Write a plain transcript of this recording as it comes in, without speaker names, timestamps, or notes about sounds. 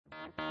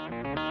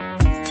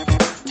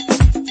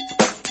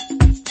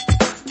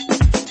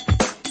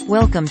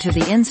Welcome to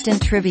the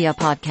Instant Trivia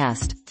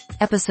Podcast,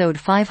 episode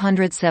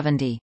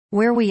 570,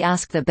 where we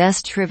ask the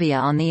best trivia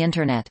on the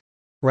internet.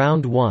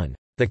 Round 1.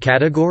 The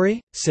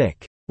category?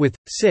 Sick. With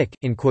sick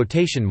in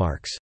quotation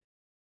marks.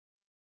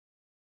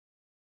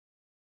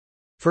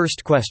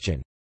 First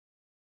question.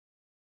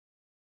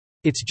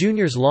 It's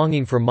Junior's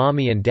longing for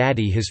mommy and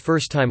daddy his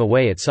first time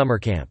away at summer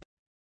camp.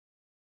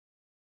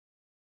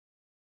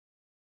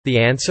 The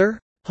answer?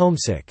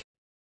 Homesick.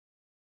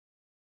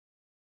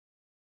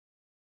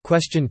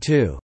 Question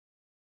 2.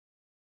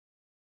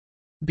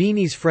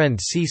 Beanie's friend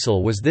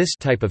Cecil was this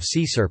type of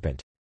sea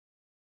serpent.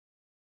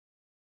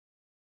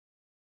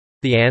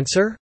 The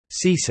answer?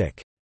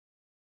 Seasick.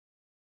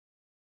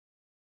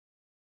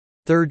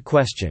 Third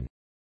question.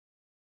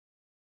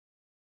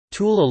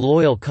 Tool a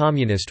loyal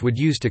communist would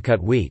use to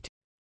cut wheat.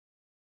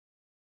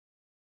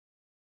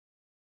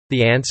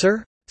 The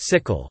answer?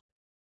 Sickle.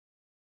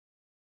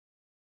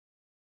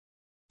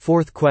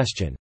 Fourth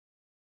question.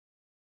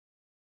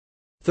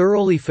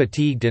 Thoroughly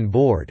Fatigued and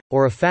Bored,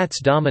 or a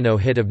Fats Domino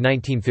hit of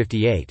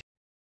 1958.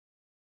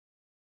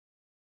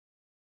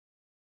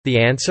 The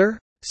answer?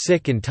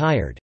 Sick and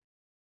Tired.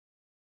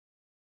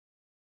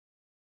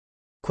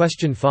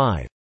 Question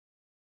 5.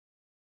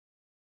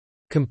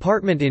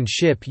 Compartment in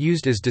ship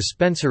used as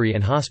dispensary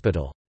and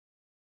hospital.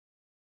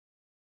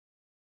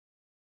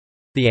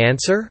 The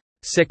answer?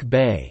 Sick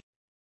bay.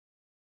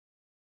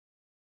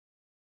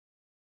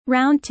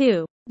 Round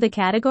 2. The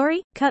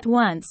category? Cut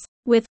once.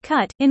 With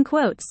cut in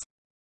quotes.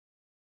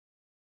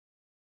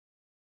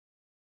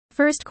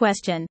 First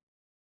question.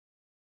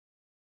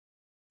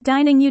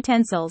 Dining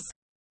utensils.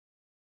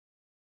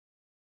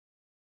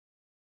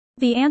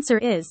 The answer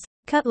is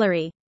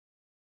cutlery.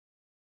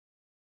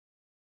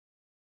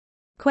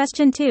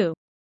 Question 2.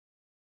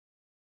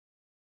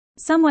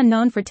 Someone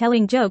known for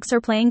telling jokes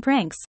or playing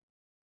pranks.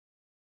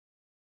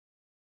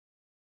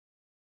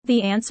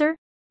 The answer?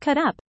 Cut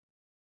up.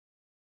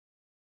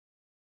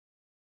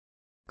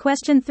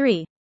 Question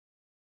 3.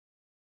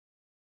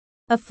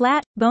 A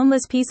flat,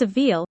 boneless piece of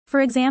veal,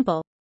 for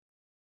example.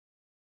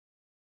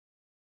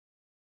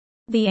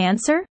 The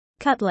answer?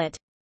 Cutlet.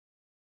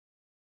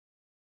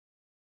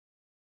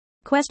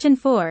 Question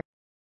 4.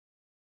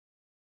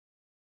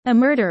 A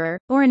murderer,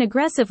 or an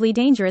aggressively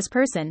dangerous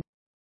person.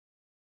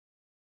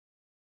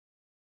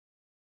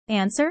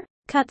 Answer?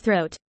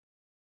 Cutthroat.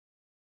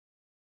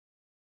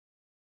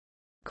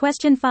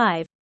 Question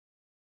 5.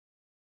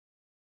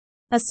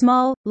 A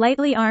small,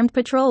 lightly armed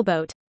patrol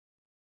boat.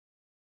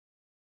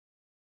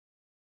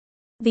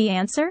 The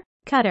answer?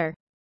 Cutter.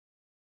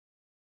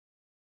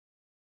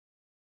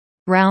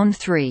 Round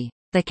 3.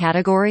 The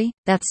category?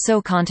 That's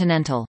so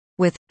continental.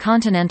 With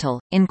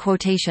continental in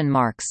quotation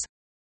marks.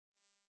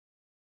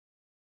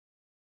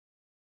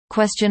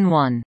 Question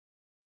 1.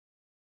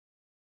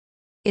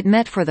 It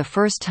met for the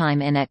first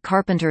time at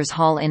Carpenter's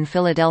Hall in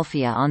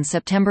Philadelphia on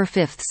September 5,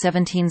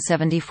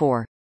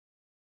 1774.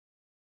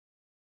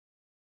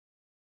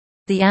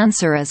 The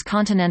answer is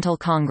Continental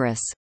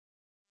Congress.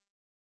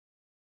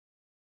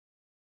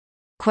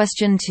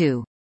 Question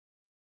 2.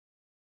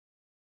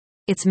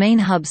 Its main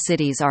hub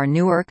cities are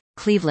Newark,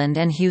 Cleveland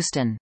and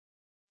Houston.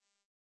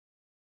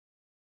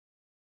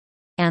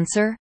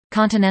 Answer: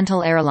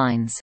 Continental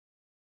Airlines.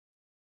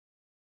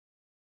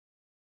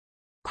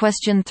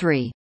 Question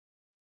 3.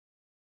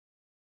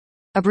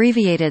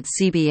 Abbreviated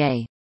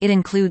CBA. It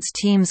includes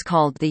teams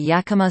called the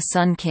Yakima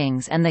Sun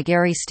Kings and the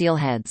Gary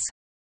Steelheads.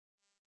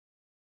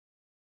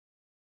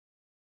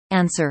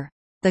 Answer: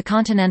 the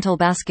Continental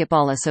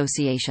Basketball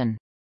Association.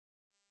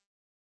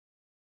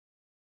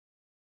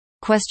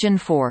 Question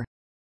 4.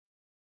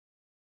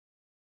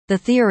 The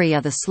theory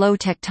of the slow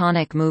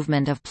tectonic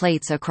movement of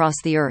plates across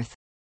the Earth.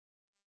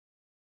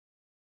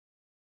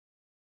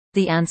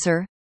 The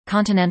answer: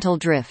 continental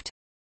drift.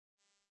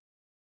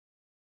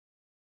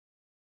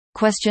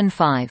 Question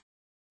 5.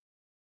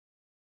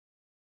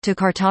 To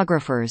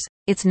cartographers,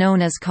 it's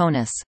known as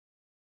CONUS.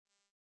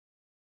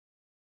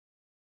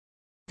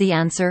 The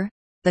answer: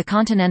 the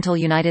continental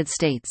United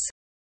States.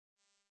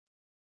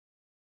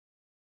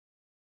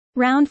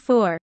 Round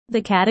 4.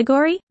 The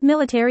category?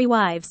 Military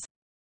wives.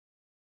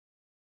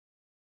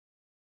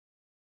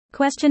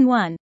 Question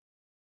 1.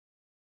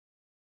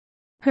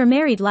 Her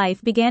married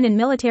life began in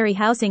military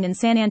housing in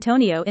San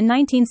Antonio in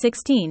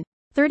 1916.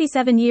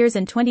 37 years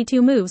and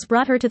 22 moves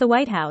brought her to the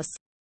White House.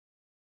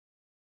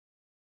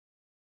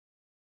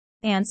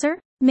 Answer: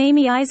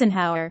 Mamie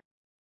Eisenhower.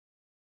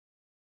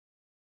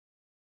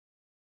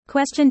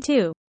 Question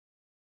 2.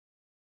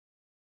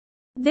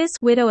 This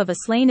widow of a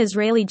slain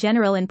Israeli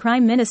general and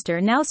prime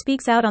minister now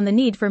speaks out on the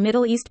need for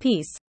Middle East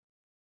peace.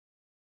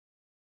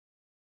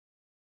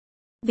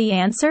 The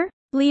answer?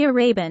 Leah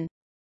Rabin.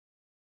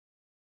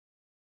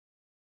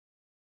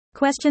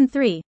 Question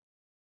 3.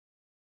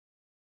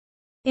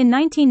 In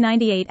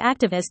 1998,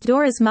 activist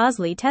Doris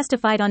Mosley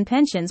testified on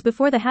pensions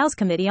before the House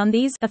Committee on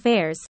these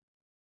affairs.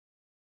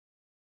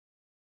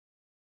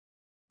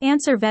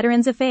 Answer: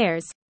 Veterans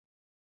Affairs.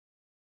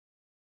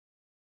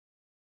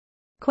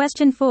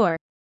 Question 4.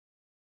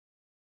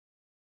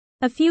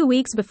 A few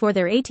weeks before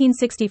their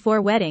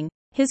 1864 wedding,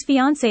 his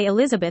fiancée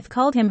Elizabeth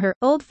called him her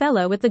old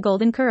fellow with the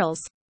golden curls.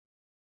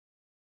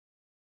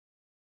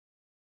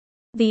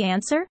 The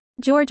answer?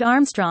 George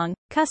Armstrong,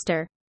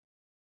 Custer.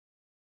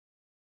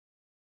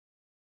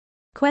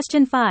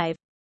 Question 5.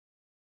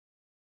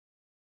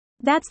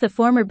 That's the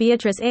former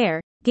Beatrice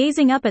heir,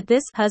 gazing up at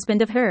this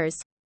husband of hers.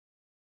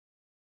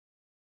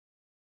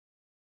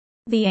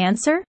 The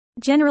answer?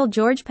 General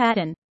George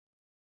Patton.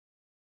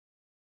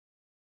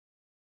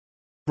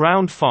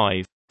 Round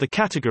 5. The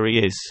category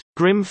is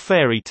Grimm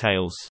Fairy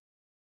Tales.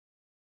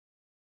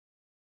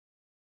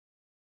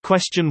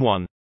 Question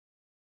 1.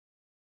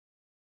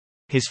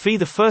 His fee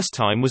the first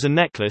time was a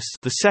necklace,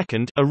 the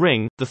second, a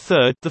ring, the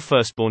third, the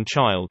firstborn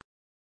child.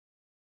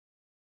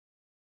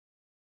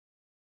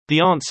 The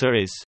answer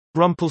is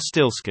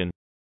Rumpelstiltskin.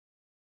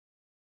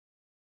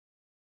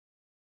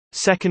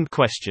 Second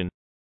question.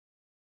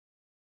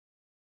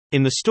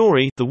 In the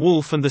story, The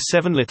Wolf and the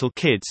Seven Little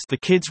Kids, the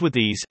kids were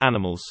these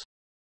animals.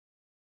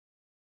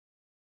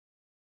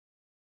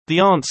 The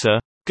answer,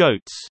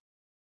 goats.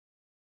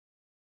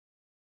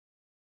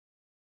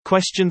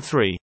 Question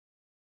 3.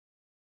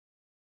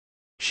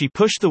 She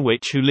pushed the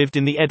witch who lived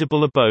in the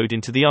edible abode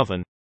into the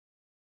oven.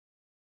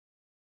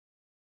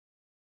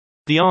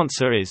 The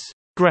answer is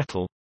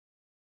Gretel.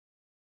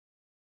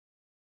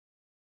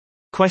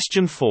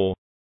 Question 4.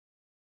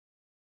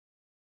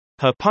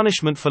 Her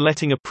punishment for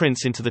letting a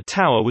prince into the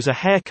tower was a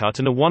haircut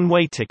and a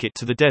one-way ticket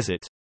to the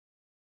desert.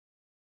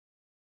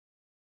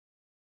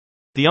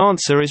 The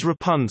answer is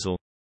Rapunzel.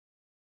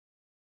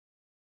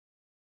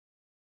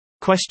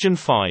 Question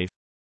 5.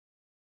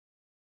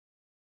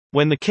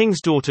 When the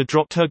king's daughter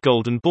dropped her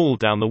golden ball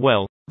down the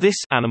well, this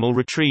animal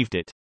retrieved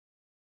it.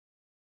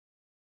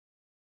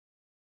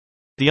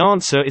 The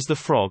answer is the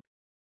frog.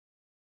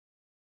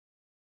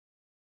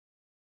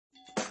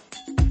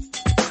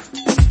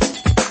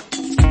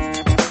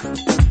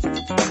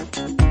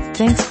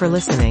 Thanks for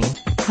listening.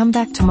 Come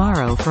back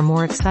tomorrow for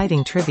more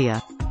exciting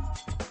trivia.